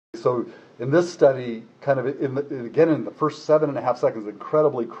So in this study, kind of again in the first 7.5 seconds,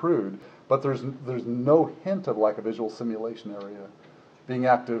 incredibly crude, but there's no hint of like a visual simulation area being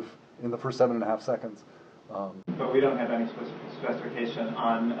active in the first 7.5 seconds. But we don't have any specification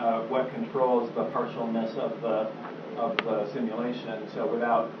on what controls the partialness of the simulation. So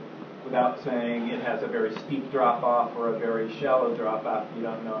without saying it has a very steep drop-off or a very shallow drop-off, you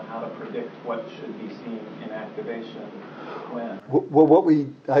don't know how to predict what should be seen in activation when. Well,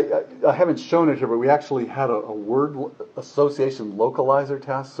 I haven't shown it here, but we actually had a word association localizer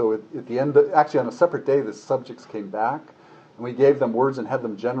task. So at the end, actually on a separate day, the subjects came back, and we gave them words and had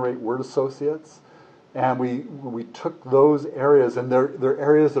them generate word associates. And we took those areas, and they're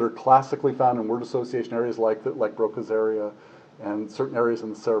areas that are classically found in word association areas like Broca's area, and certain areas in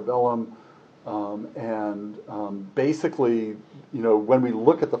the cerebellum. Basically, when we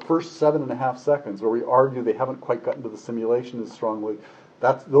look at the first 7.5 seconds, where we argue they haven't quite gotten to the simulation as strongly,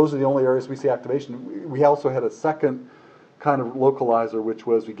 those are the only areas we see activation. We also had a second kind of localizer, which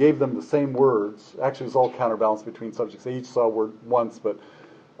was we gave them the same words. Actually, it was all counterbalanced between subjects. They each saw a word once, but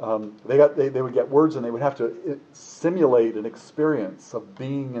they would get words, and they would have to simulate an experience of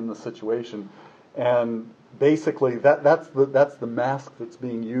being in the situation. And basically, that's the mask that's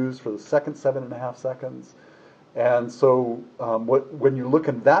being used for the second 7.5 seconds. And so, when you look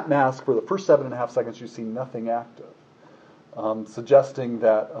at that mask for the first 7.5 seconds, you see nothing active, suggesting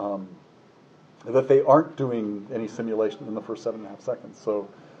that they aren't doing any simulation in the first 7.5 seconds. So,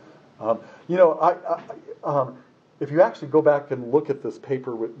 if you actually go back and look at this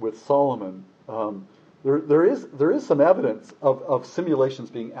paper with Solomon, there is some evidence of simulations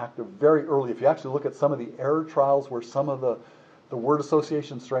being active very early. If you actually look at some of the error trials where some of the word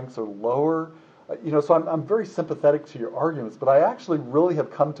association strengths are lower, so I'm very sympathetic to your arguments, but I actually really have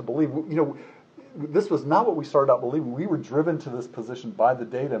come to believe, this was not what we started out believing. We were driven to this position by the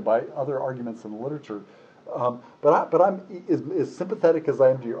data and by other arguments in the literature. But I'm as sympathetic as I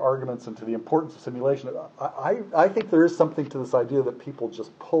am to your arguments and to the importance of simulation. I think there is something to this idea that people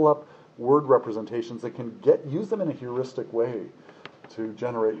just pull up word representations that can use them in a heuristic way to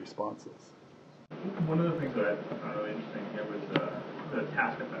generate responses. One of the things that I found really interesting here was the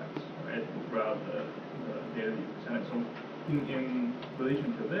task effects, right, throughout the data that you presented. So in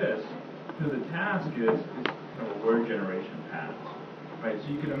relation to this, the task is kind of a word generation task, right? So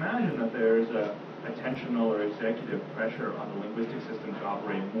you can imagine that there's a attentional or executive pressure on the linguistic system to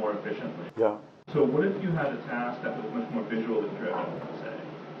operate more efficiently. Yeah. So what if you had a task that was much more visually driven, let's say?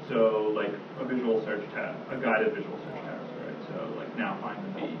 So like a visual search task, a guided visual search task, right? So like now find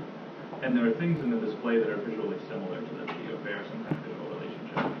the bee. And there are things in the display that are visually similar to the bee or bear some kind of visual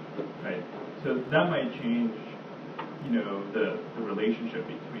relationship, right? So that might change, the relationship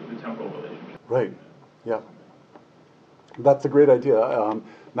between the temporal relationship. Right. Yeah. That's a great idea.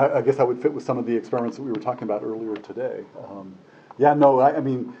 I guess that would fit with some of the experiments that we were talking about earlier today.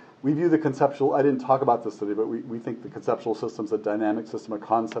 We view the conceptual, I didn't talk about this today, but we think the conceptual system is a dynamic system, a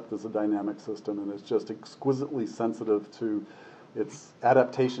concept is a dynamic system, and it's just exquisitely sensitive to its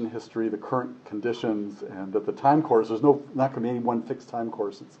adaptation history, the current conditions, and that the time course, there's not going to be any one fixed time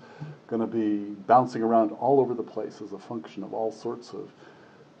course. It's going to be bouncing around all over the place as a function of all sorts of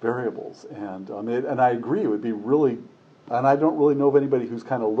variables. And I agree, it would be really, and I don't really know of anybody who's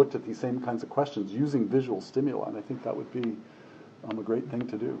kind of looked at these same kinds of questions using visual stimuli, and I think that would be a great thing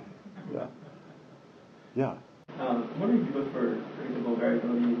to do. Yeah. Yeah. What if you look for predictable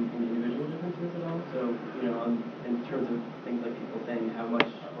variability in individual differences at all? So, in terms of things like people saying how much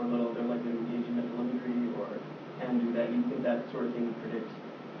or little they're likely to engage in mental imagery or can do that, you think that sort of thing predicts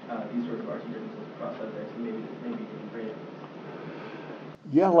these sort of RT differences across subjects and maybe even brain evidence?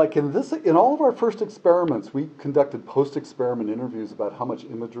 Yeah, like in all of our first experiments, we conducted post-experiment interviews about how much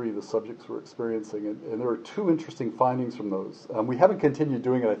imagery the subjects were experiencing, and there are two interesting findings from those. We haven't continued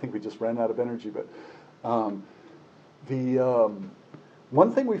doing it. I think we just ran out of energy, but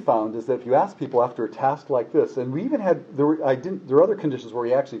one thing we found is that if you ask people after a task like this, and we even had there were other conditions where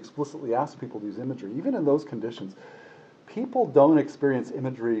we actually explicitly asked people to use imagery. Even in those conditions, people don't experience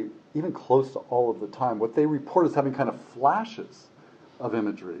imagery even close to all of the time. What they report is having kind of flashes of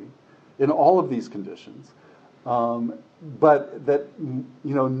imagery in all of these conditions, but that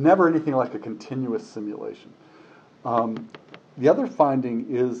never anything like a continuous simulation. The other finding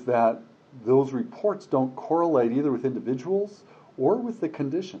is that those reports don't correlate either with individuals or with the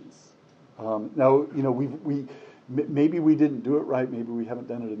conditions. Now, maybe we didn't do it right, maybe we haven't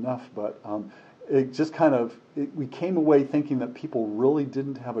done it enough, but it just we came away thinking that people really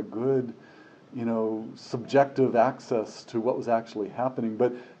didn't have a good, subjective access to what was actually happening.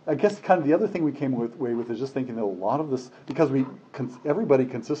 But I guess kind of the other thing we came away with is just thinking that a lot of this, because everybody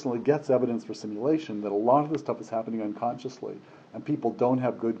consistently gets evidence for simulation, that a lot of this stuff is happening unconsciously, and people don't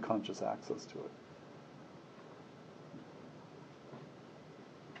have good conscious access to it.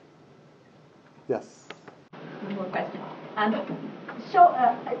 Yes? One more question.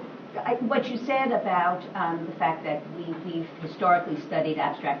 What you said about the fact that we've historically studied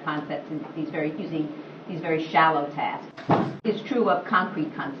abstract concepts in using these very shallow tasks is true of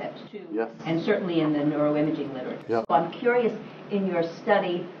concrete concepts too, Yes. and certainly in the neuroimaging literature. Yep. So I'm curious, in your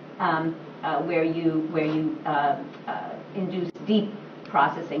study where you induce deep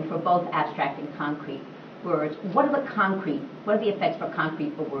processing for both abstract and concrete words, what do the effects for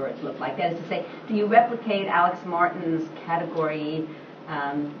concrete for words look like? That is to say, do you replicate Alex Martin's category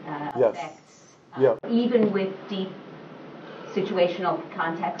Yes. effects Yeah. even with deep situational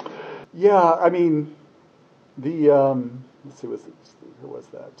context? Yeah, I mean, let's see, who was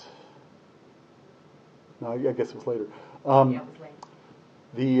that? No, I guess it was later. Yeah, it was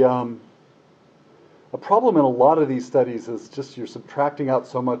late. A problem in a lot of these studies is just you're subtracting out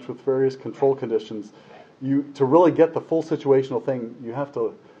so much with various control conditions. To really get the full situational thing, you have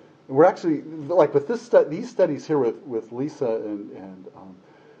to. We're actually like with these studies here with Lisa and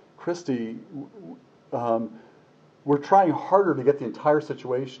Christy. We're trying harder to get the entire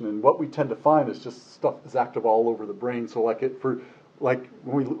situation, and what we tend to find is just stuff is active all over the brain. So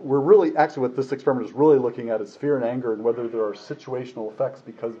we're really actually what this experiment is really looking at is fear and anger and whether there are situational effects,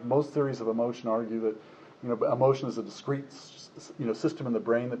 because most theories of emotion argue that emotion is a discrete system in the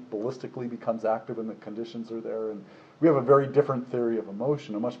brain that ballistically becomes active when the conditions are there. And we have a very different theory of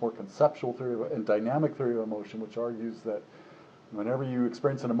emotion, a much more conceptual theory and dynamic theory of emotion, which argues that whenever you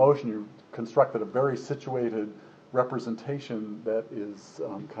experience an emotion, you constructed a very situated representation that is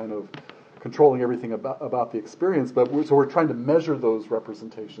kind of controlling everything about the experience. So we're trying to measure those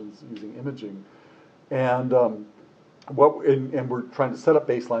representations using imaging, and we're trying to set up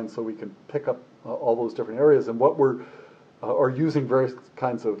baselines so we can pick up all those different areas. And what we're are using various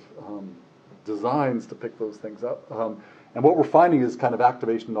kinds of designs to pick those things up. And what we're finding is kind of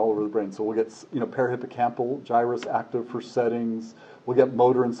activation all over the brain. So we'll get parahippocampal gyrus active for settings. We'll get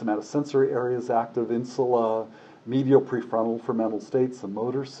motor and somatosensory areas active, insula, medial prefrontal for mental states, the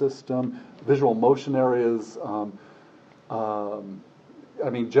motor system, visual motion areas.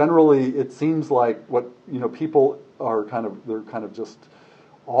 Generally, it seems like what people are they're kind of just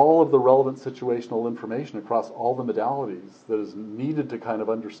all of the relevant situational information across all the modalities that is needed to kind of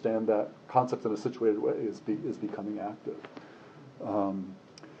understand that concept in a situated way is becoming active.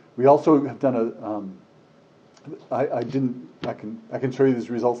 We also have done I can show you these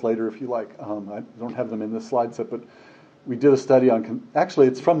results later if you like. I don't have them in this slide set, but we did a study on. Actually,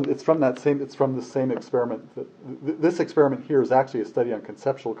 it's from the same experiment. This experiment here is actually a study on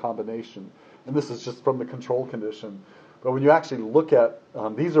conceptual combination, and this is just from the control condition. But when you actually look at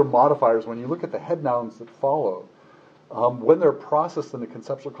these are modifiers. When you look at the head nouns that follow, when they're processed in the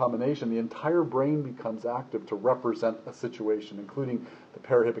conceptual combination, the entire brain becomes active to represent a situation, including the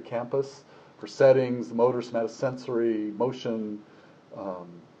parahippocampus for settings, the motor, somatosensory, motion,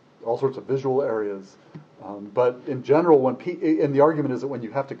 all sorts of visual areas. But in general, and the argument is that when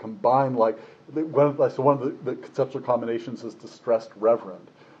you have to combine, one of the conceptual combinations is distressed reverend.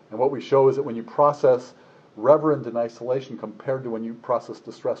 And what we show is that when you process reverend in isolation compared to when you process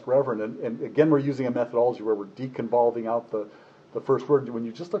distressed reverend, and again, we're using a methodology where we're deconvolving out the first word. When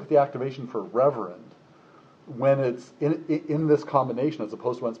you just look at the activation for reverend, when it's in this combination as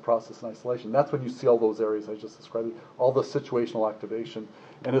opposed to when it's processed in isolation, that's when you see all those areas I just described, all the situational activation.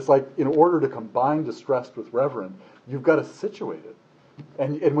 And it's like, in order to combine distressed with reverend, you've got to situate it.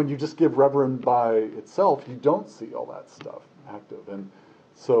 And when you just give reverend by itself, you don't see all that stuff active. And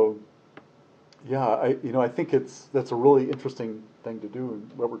so, yeah, I think that's a really interesting thing to do,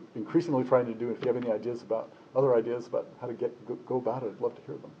 and what we're increasingly trying to do. If you have any other ideas about how to go about it, I'd love to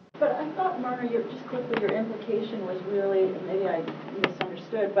hear them. But I thought, Marna, just quickly, your implication was really, maybe I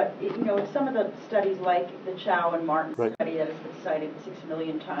misunderstood, but some of the studies like the Chow and Martin study that has been cited 6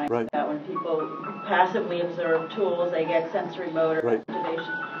 million times, that when people passively observe tools, they get sensory motor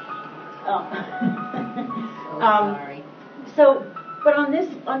activation. Sorry. But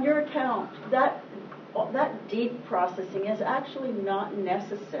on your account, that deep processing is actually not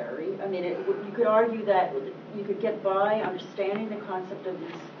necessary. I mean, you could argue that you could get by understanding the concept of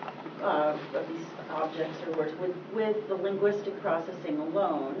these objects or words with the linguistic processing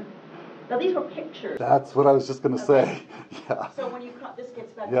alone. Now, these were pictures. That's what I was just going to say. Yeah. So when this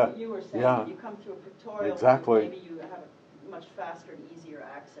gets back to what you were saying. You come to a pictorial. Exactly. Maybe you have much faster and easier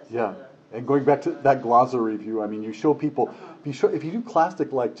access to Yeah, the... and going back to that Glaser review, I mean, you show people, if you do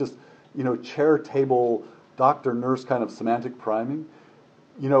classic, like just, chair, table, doctor, nurse kind of semantic priming,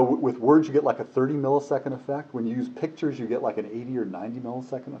 with words you get like a 30 millisecond effect. When you use pictures, you get like an 80 or 90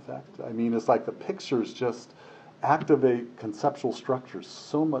 millisecond effect. I mean, it's like the pictures just activate conceptual structures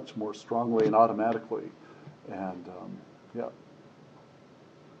so much more strongly and automatically. And, yeah.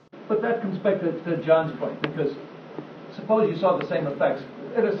 But that comes back to John's point, because suppose you saw the same effects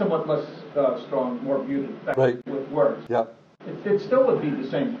at a somewhat less strong, more muted effect with words. Yeah. It still would be the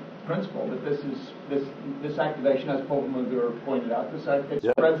same principle that this activation, as Popenluger pointed out, it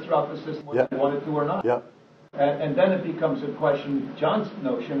spreads throughout the system whether you want it to or not. Yeah. And then it becomes a question. John's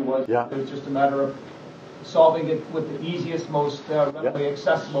notion was Yeah. it was just a matter of solving it with the easiest, most readily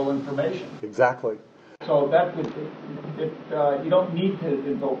accessible information. Exactly. So that would, you don't need to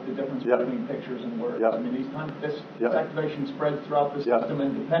invoke the difference between pictures and words. I mean, this activation spreads throughout the system,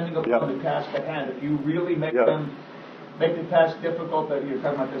 and depending upon the task at hand, if you really make make the task difficult, that you're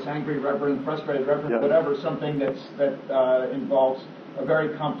talking about this angry reverend, frustrated reverend, whatever, something that involves a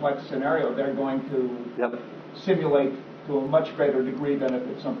very complex scenario, they're going to simulate to a much greater degree than if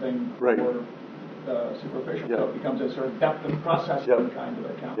it's something more superficial. So it becomes a sort of depth of processing kind of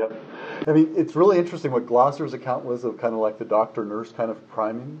account. I mean, it's really interesting what Glaser's account was of kind of like the doctor-nurse kind of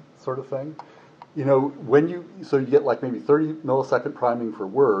priming sort of thing. So you get like maybe 30 millisecond priming for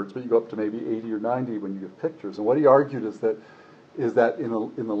words, but you go up to maybe 80 or 90 when you give pictures. And what he argued is that in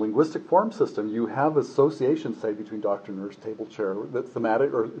the linguistic form system, you have associations, say, between doctor-nurse, table chair, that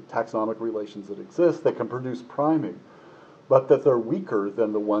thematic or taxonomic relations that exist that can produce priming, but that they're weaker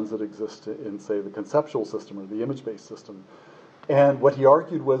than the ones that exist in, say, the conceptual system or the image-based system. And what he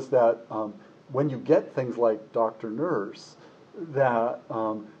argued was that when you get things like doctor-nurse, that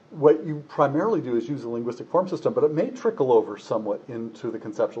what you primarily do is use a linguistic form system, but it may trickle over somewhat into the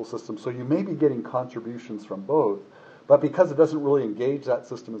conceptual system. So you may be getting contributions from both, but because it doesn't really engage that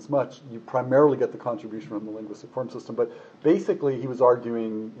system as much, you primarily get the contribution from the linguistic form system. But basically, he was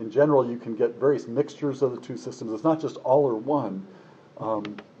arguing, in general, you can get various mixtures of the two systems. It's not just all or one.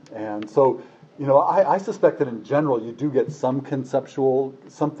 And so, I suspect that in general, you do get some conceptual,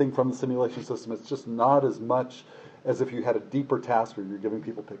 something from the simulation system. It's just not as much as if you had a deeper task where you're giving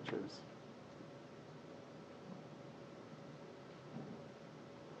people pictures.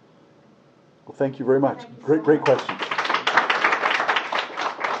 Well, thank you very much. Great questions.